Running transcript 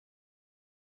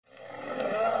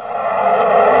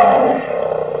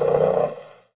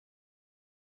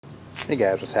Hey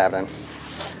guys, what's happening?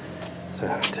 So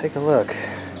take a look.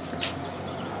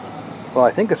 Well,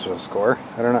 I think this was a score.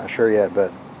 I'm not sure yet,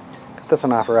 but got this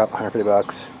on OfferUp,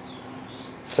 $150.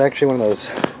 It's actually one of those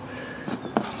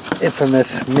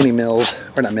infamous mini mills,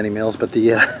 or not mini mills, but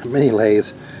the mini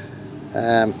lathes.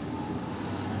 Yeah,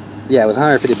 it was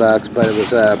 $150, but it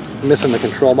was missing the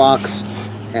control box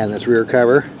and this rear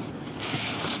cover.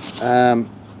 But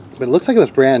it looks like it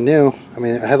was brand new. I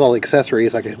mean, it has all the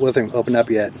accessories, like it wasn't opened up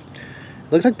yet.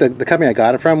 It looks like the company I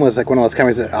got it from was like one of those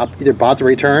companies that either bought the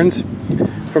returns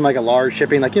from like a large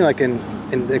shipping, like, you know, like in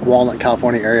like Walnut,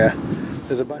 California area.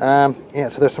 There's a yeah,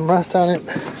 so there's some rust on it.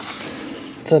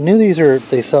 So new,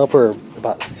 they sell for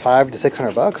about $500 to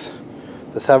 $600.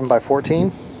 The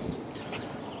 7x14.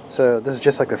 So this is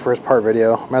just like the first part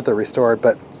video. I'm gonna have to restore it,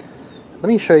 but let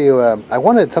me show you. I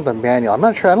wanted something manual. I'm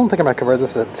not sure. I don't think I'm gonna convert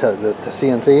this to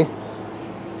CNC.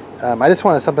 I just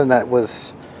wanted something that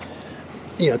was,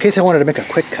 you know, in case I wanted to make a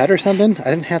quick cut or something, I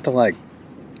didn't have to, like,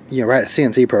 you know, write a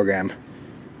CNC program.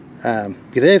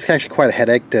 Because it is actually quite a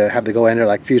headache to have to go into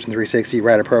like Fusion 360,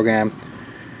 write a program.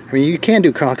 I mean, you can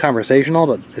do conversational,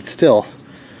 but it's still,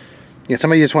 you know,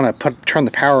 somebody just want to turn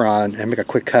the power on and make a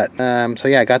quick cut. So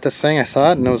yeah, I got this thing, I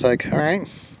saw it, and I was like, all right.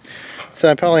 So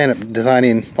I probably end up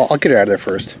designing, well, I'll get it out of there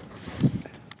first.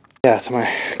 Yeah, so my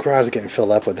garage is getting filled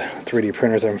up with 3D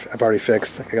printers I've already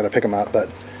fixed. I gotta pick them up, but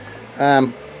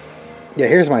yeah,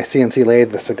 here's my CNC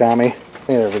lathe, the Sagami.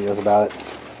 Made other videos about it.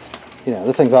 You know,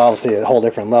 this thing's obviously a whole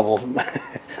different level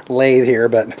lathe here,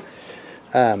 but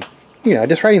you know,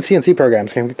 just writing CNC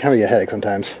programs can kind of be a headache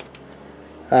sometimes.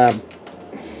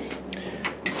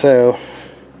 So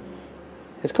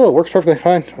it's cool. It works perfectly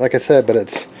fine, like I said, but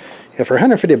it's, you know, for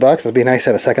 $150, it'd be nice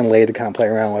to have a second lathe to kind of play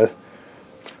around with.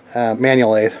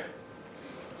 Manual lathe.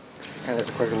 And there's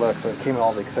a quick look. So it came with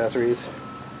all the accessories.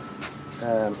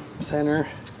 Center.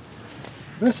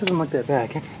 This doesn't look that bad.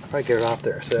 I can't probably get it off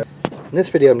there. So in this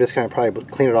video, I'm just going to probably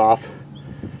clean it off,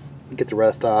 get the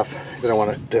rust off, because I don't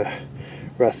want it to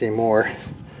rust anymore.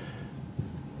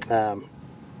 But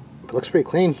it looks pretty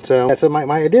clean. So, yeah, so my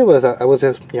idea was I was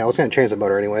going to change the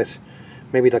motor anyways.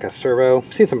 Maybe like a servo.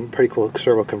 I've seen some pretty cool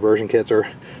servo conversion kits, or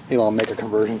maybe I'll make a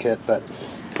conversion kit. But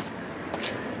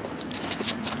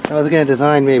I was going to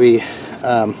design maybe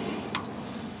a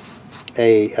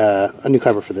new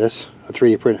cover for this, a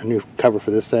 3D print, a new cover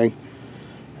for this thing.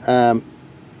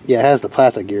 Yeah, it has the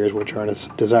plastic gears, which aren't as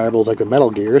desirable as like the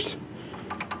metal gears,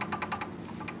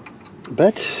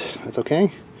 but that's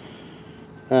okay.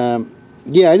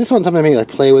 Yeah, I just want something to maybe like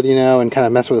play with, you know, and kind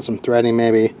of mess with some threading,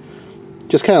 maybe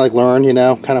just kind of like learn, you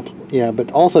know, kind of, yeah,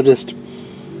 but also just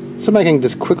somebody can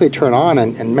just quickly turn on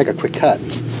and make a quick cut.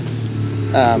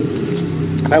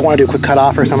 If I want to do a quick cut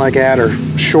off or something like that, or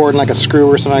shorten like a screw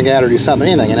or something like that, or do something,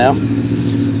 anything, you know.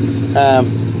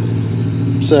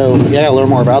 So yeah, I gotta learn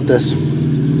more about this.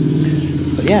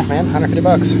 But yeah, man,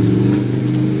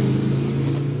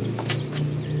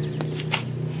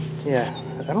 $150. Yeah,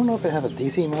 I don't know if it has a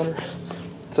DC motor.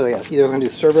 So yeah, either I'm gonna do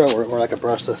servo or like a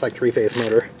brushless, like 3-phase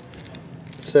motor.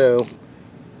 So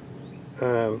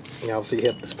yeah, obviously you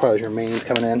have, this probably your mains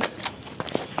coming in.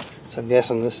 So I'm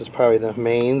guessing this is probably the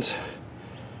mains.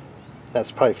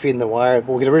 That's probably feeding the wire.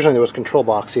 Well, because originally there was a control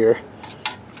box here,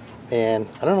 and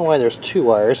I don't know why there's 2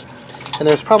 wires. And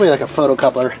there's probably like a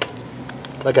photocoupler,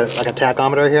 like a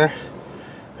tachometer here.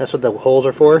 That's what the holes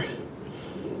are for.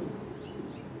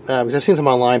 Because I've seen some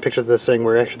online pictures of this thing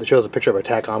where actually it shows a picture of a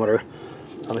tachometer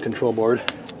on the control board.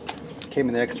 Came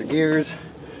in the extra gears.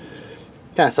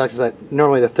 Kind of sucks is that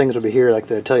normally the things would be here, like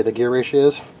they tell you the gear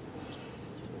ratios.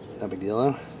 No big deal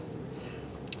though.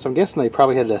 So I'm guessing they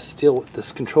probably had to steal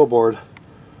this control board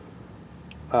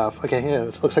off. Okay, yeah,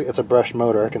 it looks like it's a brushed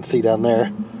motor. I can see down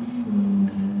there.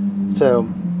 So, I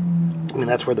mean,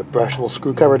 that's where the brush, little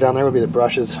screw cover down there would be the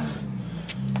brushes.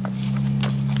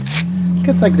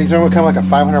 It's like these normally come like a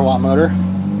 500-watt motor.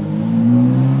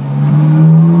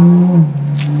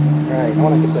 Alright, I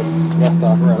want to get the rust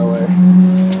off right away.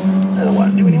 I don't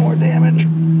want to do any more damage.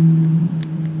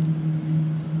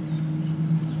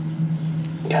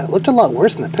 God, it looked a lot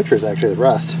worse in the pictures, actually, the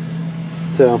rust.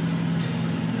 So,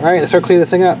 alright, let's start cleaning this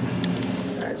thing up.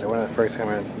 Alright, so one of the first things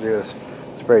I'm going to do is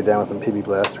spray it down with some PB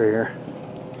Blast right here.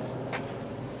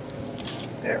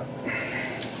 There.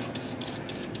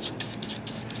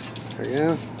 There we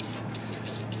go.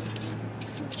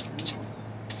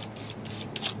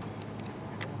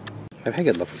 I think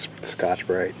it looks Scotch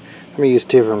Brite. I'm going to use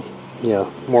 2 from, you know,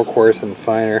 more coarse and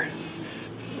finer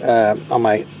on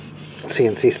my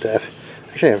CNC stuff.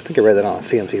 Actually, I think I read that on a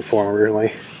CNC form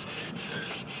originally.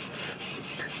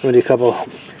 I'm going to do a couple,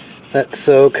 let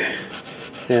soak,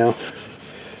 you know,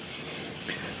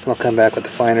 I'll come back with the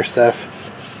finer stuff.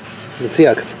 You can see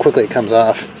how quickly it comes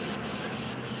off.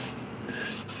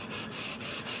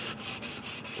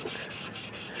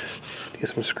 Do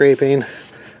some scraping.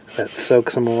 Let it soak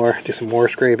some more. Do some more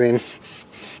scraping.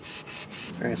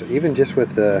 Alright, so even just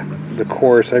with the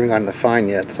coarse, I haven't gotten the fine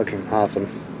yet. It's looking awesome.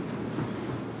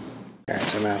 Alright,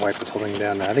 so I'm going to wipe this whole thing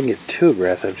down now. I didn't get too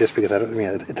aggressive just because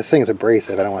this thing is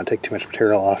abrasive. I don't want to take too much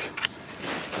material off.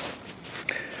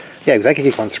 Yeah, because I could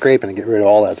keep on scraping and get rid of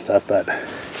all that stuff, but,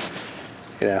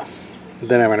 you know,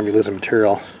 then I'm going to be losing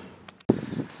material.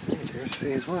 There's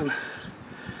phase one.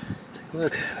 Take a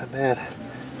look, not bad.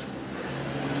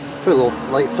 Put a little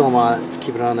light film on it,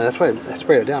 keep it on there. That's why I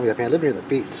sprayed it down, because I live near the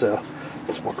beach, so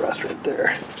there's more rust right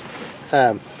there.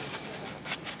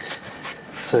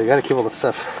 So you got to keep all the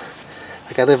stuff.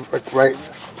 Like I live right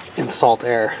in salt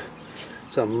air,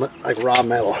 so like raw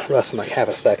metal rusts in like half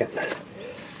a second.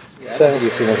 Yeah, so I don't think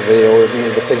you've seen this video or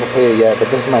this thing completed yet, but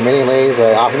this is my mini lathe.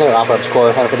 Another OfferUp Score,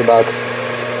 150 bucks.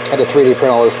 I had to 3D print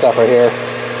all this stuff right here.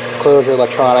 Closure,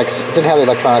 electronics. It didn't have the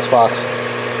electronics box.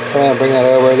 So I'm gonna bring that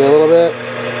over a little bit.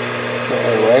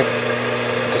 Anyway,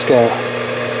 just gonna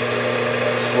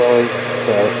slowly,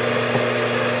 sorry,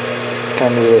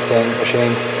 kind of move this thing,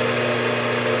 machine.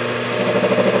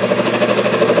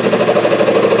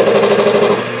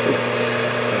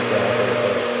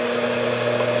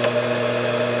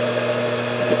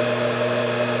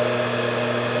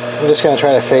 I'm just going to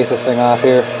try to face this thing off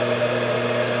here.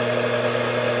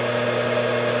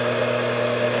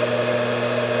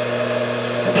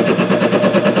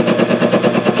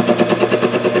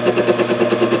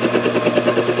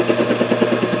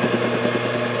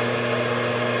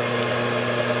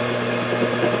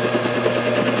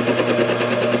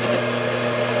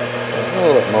 A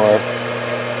little bit more.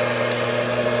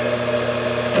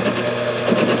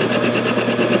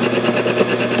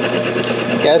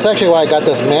 Yeah, that's actually why I got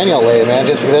this manual lathe, man.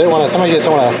 Just because I didn't want to. Sometimes you just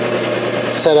don't want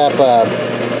to set up,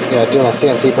 you know, doing a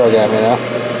CNC program, you know.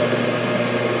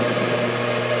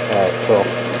 All right, cool.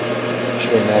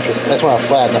 Should be nice. I just want to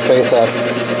flatten the face up.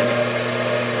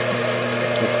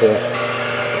 Let's see. All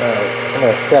right, I'm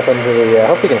gonna step into the. I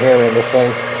hope you can hear me in this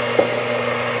thing.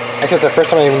 Actually, it's the first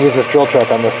time I even use this drill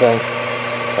truck on this thing.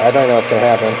 So I don't know what's gonna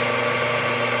happen.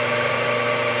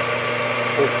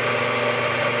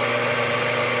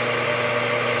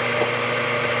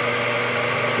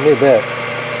 New bit.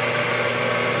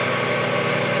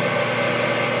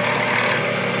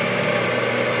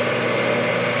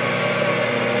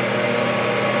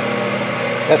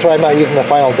 That's why I'm not using the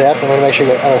final depth. I'm going to make sure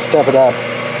I'm going to step it up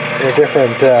in a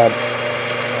different.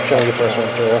 Trying to get this one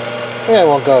through. Maybe I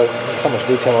won't go into so much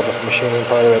detail of this machining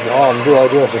part of it. All I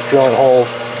do is just drilling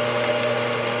holes.